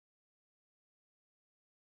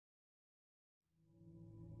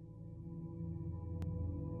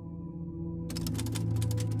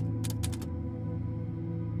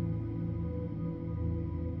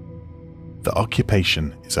The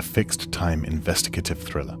Occupation is a fixed-time investigative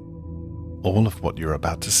thriller. All of what you're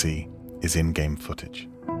about to see is in-game footage.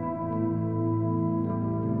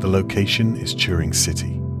 The location is Turing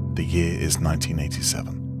City. The year is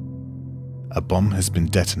 1987. A bomb has been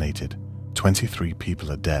detonated, 23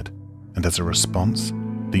 people are dead, and as a response,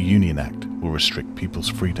 the Union Act will restrict people's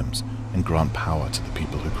freedoms and grant power to the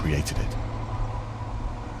people who created it.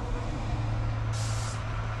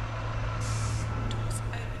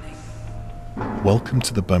 Welcome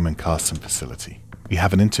to the Bowman-Carson facility. We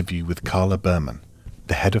have an interview with Carla Berman,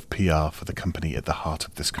 the head of PR for the company at the heart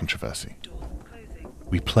of this controversy.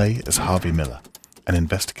 We play as Harvey Miller, an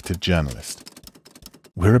investigative journalist.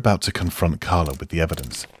 We're about to confront Carla with the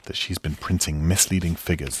evidence that she's been printing misleading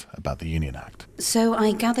figures about the Union Act. So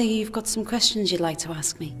I gather you've got some questions you'd like to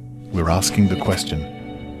ask me? We're asking the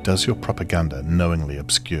question, does your propaganda knowingly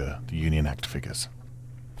obscure the Union Act figures?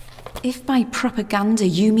 If by propaganda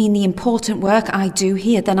you mean the important work I do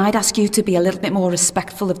here, then I'd ask you to be a little bit more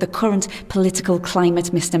respectful of the current political climate,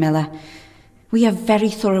 Mr. Miller. We are very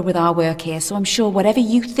thorough with our work here, so I'm sure whatever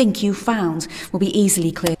you think you found will be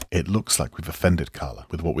easily clear. It looks like we've offended Carla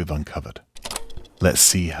with what we've uncovered. Let's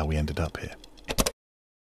see how we ended up here.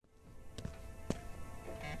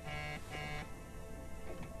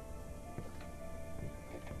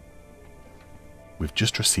 We've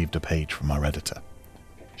just received a page from our editor.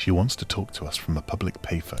 She wants to talk to us from a public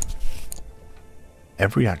payphone.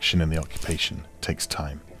 Every action in the Occupation takes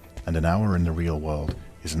time, and an hour in the real world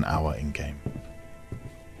is an hour in-game.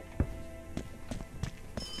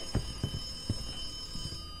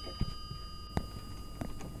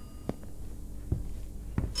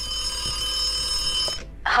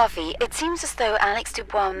 Harvey, it seems as though Alex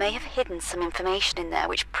Dubois may have hidden some information in there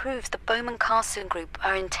which proves the Bowman-Carson group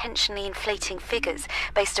are intentionally inflating figures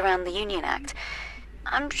based around the Union Act.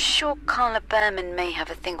 I'm sure Carla Berman may have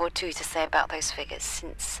a thing or two to say about those figures,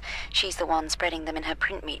 since she's the one spreading them in her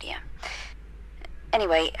print media.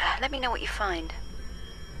 Anyway, let me know what you find.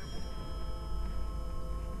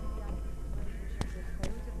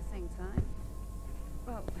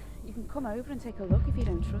 Well, you can come over and take a look if you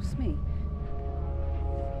don't trust me.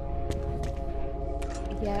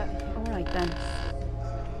 Yeah, all right then.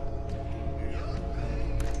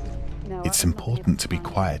 No, It's important to be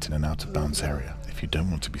quiet in an out-of-bounds area if you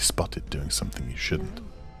don't want to be spotted doing something you shouldn't.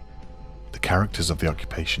 The characters of the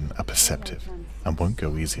Occupation are perceptive and won't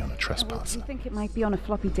go easy on a trespasser. We think it might be on a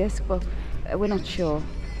floppy disk, but we're not sure.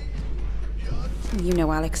 You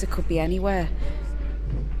know, Alex, it could be anywhere.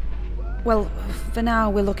 Well, for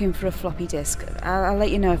now, we're looking for a floppy disk. I'll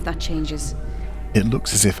let you know if that changes. It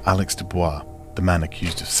looks as if Alex Dubois, the man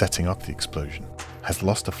accused of setting off the explosion, has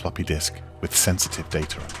lost a floppy disk with sensitive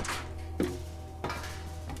data on it.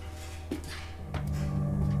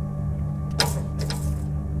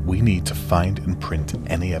 We need to find and print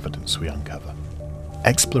any evidence we uncover.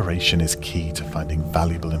 Exploration is key to finding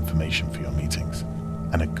valuable information for your meetings,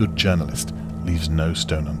 and a good journalist leaves no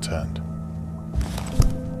stone unturned.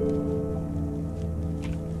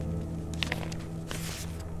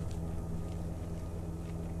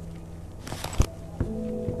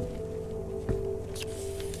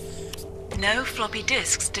 No floppy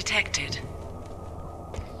disks detected.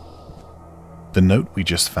 The note we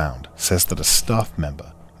just found says that a staff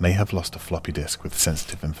member may have lost a floppy disk with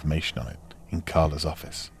sensitive information on it in Carla's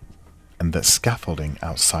office, and that scaffolding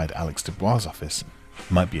outside Alex Dubois' office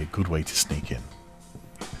might be a good way to sneak in.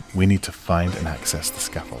 We need to find and access the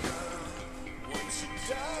scaffolding.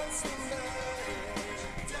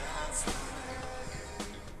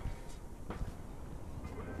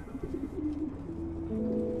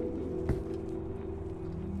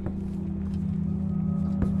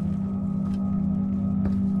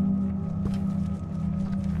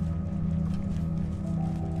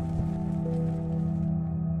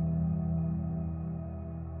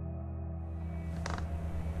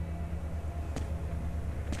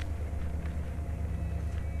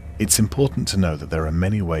 It's important to know that there are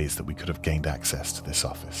many ways that we could have gained access to this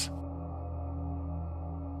office.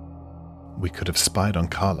 We could have spied on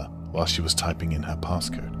Carla while she was typing in her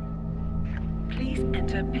passcode. Please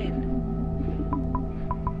enter PIN.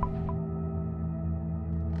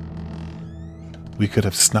 We could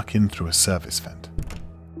have snuck in through a service vent.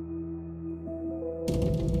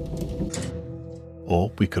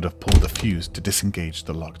 Or we could have pulled the fuse to disengage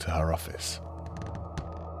the lock to her office.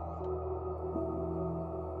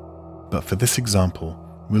 But for this example,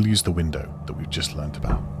 we'll use the window that we've just learnt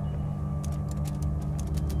about.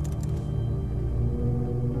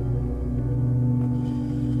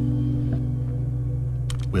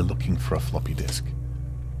 We're looking for a floppy disk,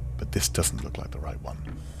 but this doesn't look like the right one.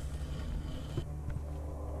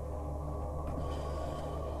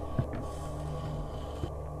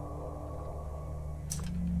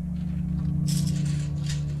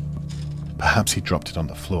 Perhaps he dropped it on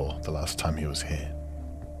the floor the last time he was here.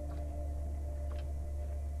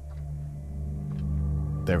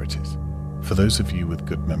 There it is. For those of you with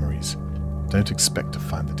good memories, don't expect to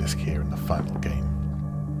find the disc here in the final game.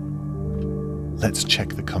 Let's check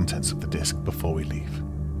the contents of the disc before we leave.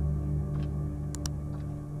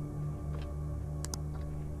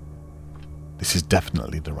 This is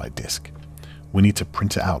definitely the right disc. We need to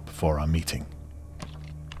print it out before our meeting.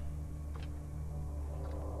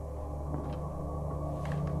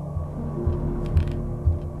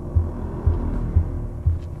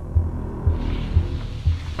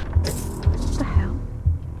 What the hell?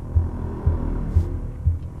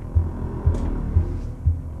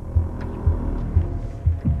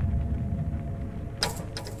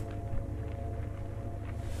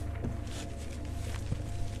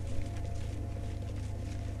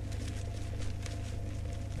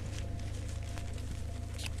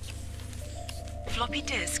 Floppy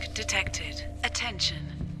disk detected. Attention.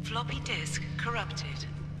 Floppy disk corrupted.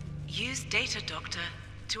 Use data doctor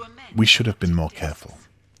to amend. We should have been more careful.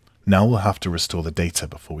 Now we'll have to restore the data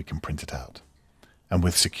before we can print it out. And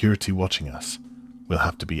with security watching us, we'll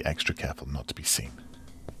have to be extra careful not to be seen.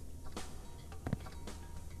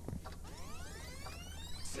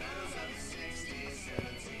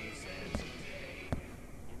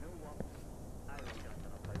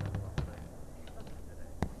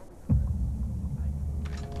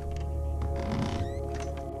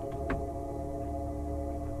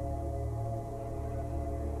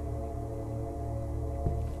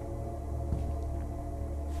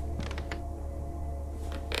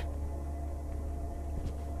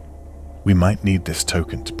 We might need this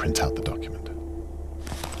token to print out the document.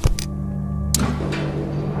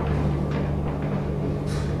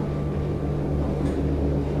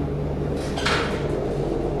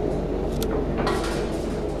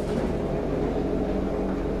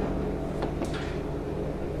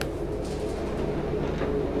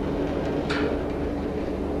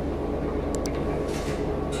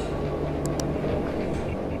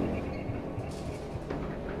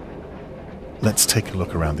 Let's take a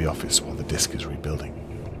look around the office while the disk is rebuilding.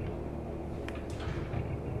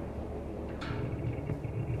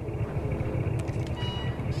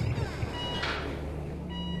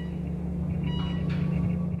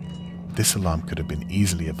 This alarm could have been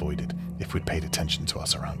easily avoided if we'd paid attention to our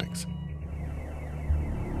surroundings.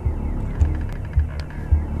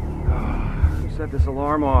 Who set this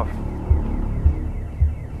alarm off?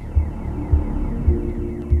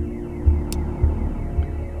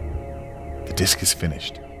 The disk is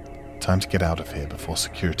finished. Time to get out of here before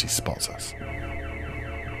security spots us.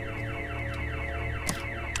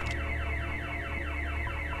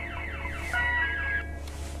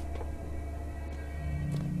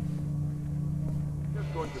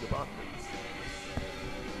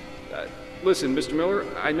 Listen, Mr. Miller,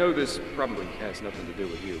 I know this probably has nothing to do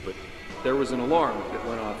with you, but there was an alarm that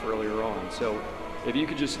went off earlier on, so if you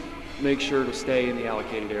could just make sure to stay in the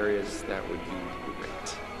allocated areas, that would be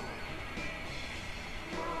great.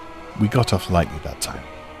 We got off lightly that time.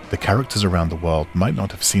 The characters around the world might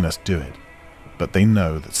not have seen us do it, but they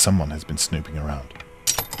know that someone has been snooping around,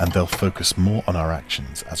 and they'll focus more on our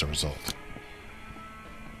actions as a result.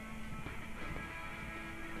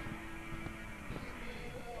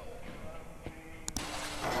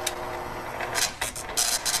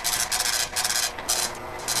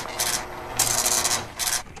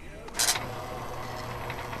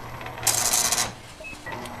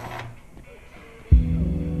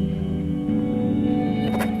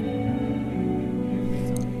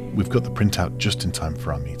 We've got the printout just in time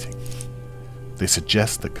for our meeting. They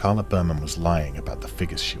suggest that Carla Berman was lying about the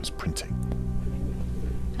figures she was printing.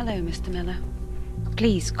 Hello, Mr. Miller.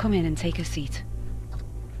 Please come in and take a seat.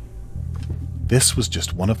 This was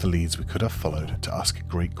just one of the leads we could have followed to ask a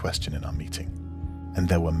great question in our meeting, and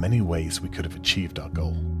there were many ways we could have achieved our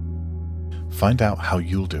goal. Find out how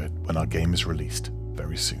you'll do it when our game is released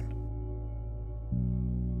very soon.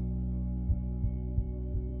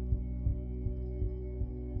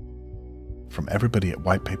 From everybody at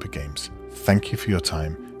White Paper Games, thank you for your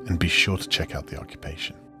time and be sure to check out The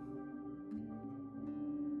Occupation.